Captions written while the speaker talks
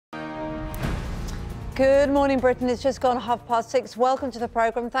Good morning, Britain. It's just gone 6:30. Welcome to the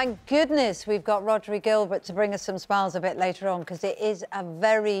programme. Thank goodness we've got Rodri Gilbert to bring us some smiles a bit later on, because it is a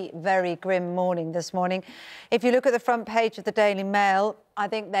very, very grim morning this morning. If you look at the front page of the Daily Mail, I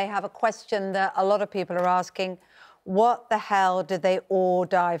think they have a question that a lot of people are asking. What the hell did they all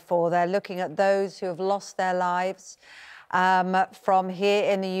die for? They're looking at those who have lost their lives from here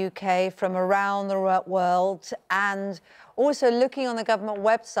in the UK, from around the world, and also looking on the government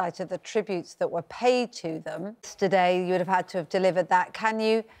website at the tributes that were paid to them. Today, you would have had to have delivered that. Can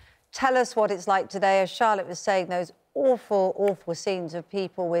you tell us what it's like today? As Charlotte was saying, those awful, awful scenes of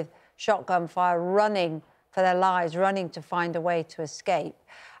people with shotgun fire running for their lives, running to find a way to escape.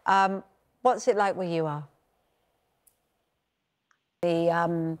 What's it like where you are?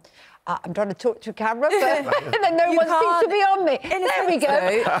 I'm trying to talk to camera, but no one seems to be on me. There we go.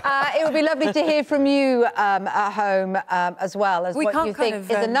 It would be lovely to hear from you at home as well, as what you think is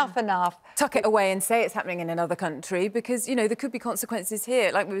enough. Tuck it away and say it's happening in another country, because, you know, there could be consequences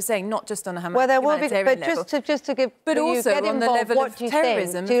here, like we were saying, not just on a well, there will be, but just to give, but also get on involved, the level what of do you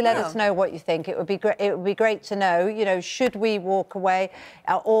terrorism. Think? Do let us know what you think. It would be great. It would be great to know. You know, should we walk away,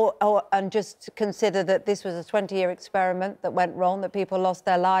 and just consider that this was a 20-year experiment that went wrong, that people lost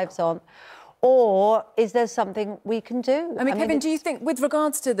their lives on? Or is there something we can do? I mean, Kevin, do you think, with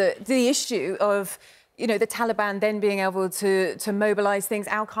regards to the issue of, you know, the Taliban then being able to mobilise things,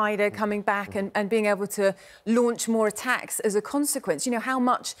 Al-Qaeda coming back and being able to launch more attacks as a consequence, you know, how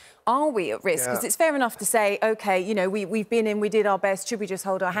much are we at risk? Because it's fair enough to say, OK, you know, we've been in, we did our best, should we just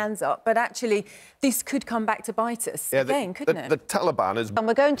hold our hands up? But actually, this could come back to bite us again, couldn't it? The Taliban is... And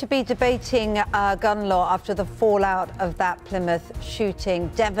we're going to be debating gun law after the fallout of that Plymouth shooting.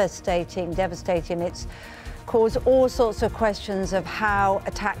 Devastating. It's caused all sorts of questions of how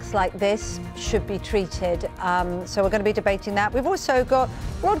attacks like this should be treated. So we're going to be debating that. We've also got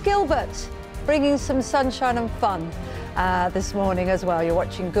Rod Gilbert bringing some sunshine and fun this morning as well. You're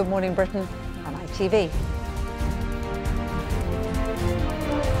watching Good Morning Britain on ITV.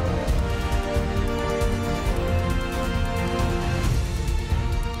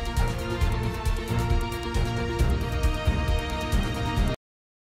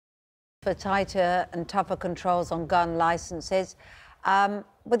 For tighter and tougher controls on gun licences.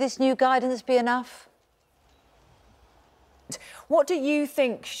 Would this new guidance be enough? What do you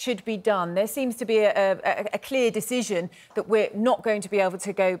think should be done? There seems to be a clear decision that we're not going to be able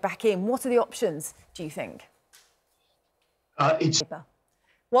to go back in. What are the options, do you think?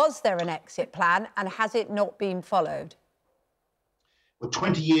 Was there an exit plan, and has it not been followed? Well,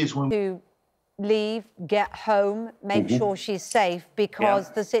 20 years when... To leave, get home, make sure she's safe,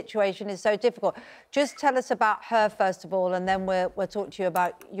 because the situation is so difficult. Just tell us about her, first of all, and then we'll talk to you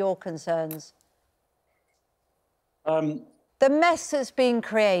about your concerns. The mess that's been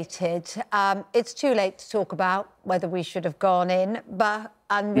created, it's too late to talk about whether we should have gone in,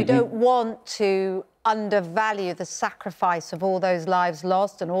 and we don't want to undervalue the sacrifice of all those lives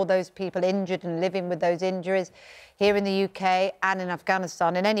lost and all those people injured and living with those injuries here in the UK and in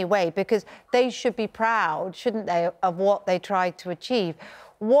Afghanistan in any way, because they should be proud, shouldn't they, of what they tried to achieve.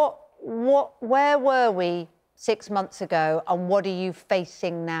 Where were we 6 months ago, and what are you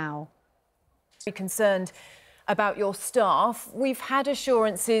facing now? Be concerned about your staff. We've had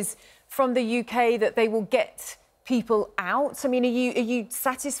assurances from the UK that they will get people out. I mean, are you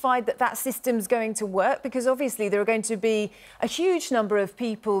satisfied that that system's going to work? Because obviously there are going to be a huge number of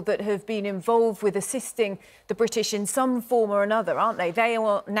people that have been involved with assisting the British in some form or another, aren't they? They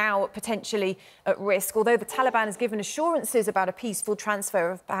are now potentially at risk, although the Taliban has given assurances about a peaceful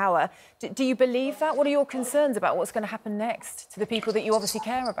transfer of power. Do you believe that? What are your concerns about what's going to happen next to the people that you obviously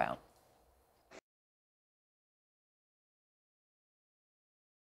care about?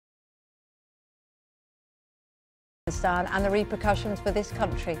 And the repercussions for this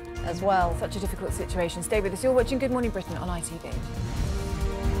country as well. Such a difficult situation. Stay with us. You're watching Good Morning Britain on ITV.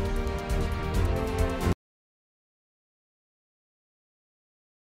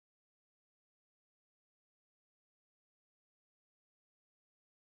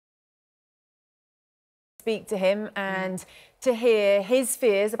 Speak to him and to hear his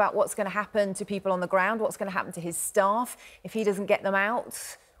fears about what's going to happen to people on the ground, what's going to happen to his staff if he doesn't get them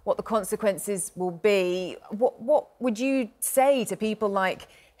out, what the consequences will be. What would you say to people like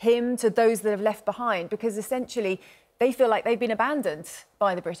him, to those that have left behind? Because essentially they feel like they've been abandoned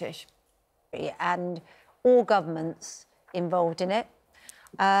by the British. And all governments involved in it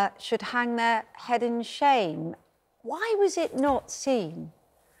should hang their head in shame. Why was it not seen?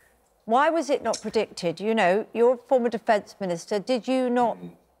 Why was it not predicted? You know, you're a former Defence Minister. Did you not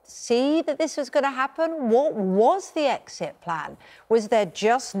see that this was going to happen? What was the exit plan? Was there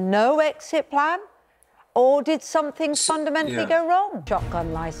just no exit plan? Or did something fundamentally go wrong?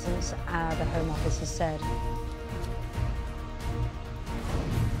 Shotgun licence, the Home Office has said.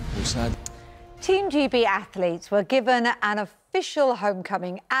 Team GB athletes were given an official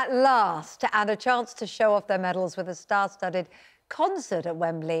homecoming at last and a chance to show off their medals with a star-studded concert at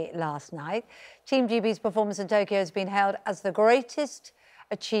Wembley last night. Team GB's performance in Tokyo has been hailed as the greatest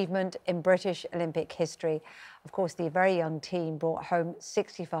achievement in British Olympic history. Of course, the very young team brought home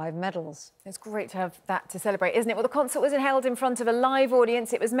 65 medals. It's great to have that to celebrate, isn't it? Well, the concert was held in front of a live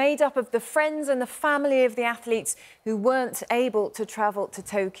audience. It was made up of the friends and the family of the athletes who weren't able to travel to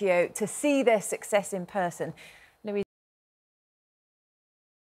Tokyo to see their success in person.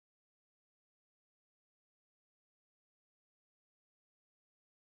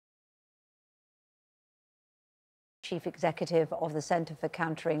 Chief Executive of the Centre for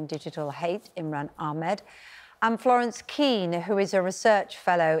Countering Digital Hate, Imran Ahmed, and Florence Keane, who is a research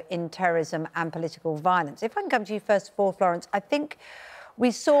fellow in terrorism and political violence. If I can come to you first of all, Florence, I think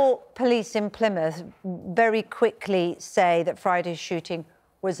we saw police in Plymouth very quickly say that Friday's shooting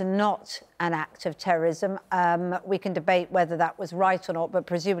was not an act of terrorism. We can debate whether that was right or not, but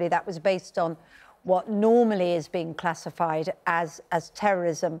presumably that was based on what normally is being classified as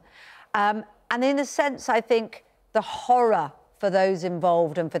terrorism. And in a sense, I think the horror for those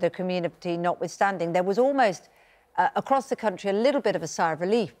involved and for the community notwithstanding, there was almost across the country a little bit of a sigh of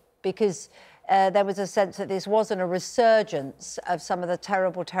relief, because there was a sense that this wasn't a resurgence of some of the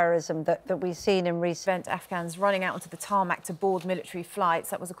terrible terrorism that we've seen in recent... Afghans running out onto the tarmac to board military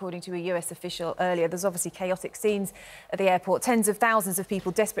flights. That was according to a US official earlier. There's obviously chaotic scenes at the airport. Tens of thousands of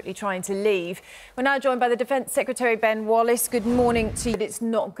people desperately trying to leave. We're now joined by the Defence Secretary, Ben Wallace. Good morning to you. It's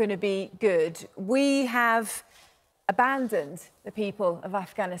not going to be good. We have abandoned the people of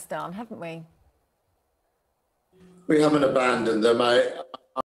Afghanistan, haven't we? We haven't abandoned them.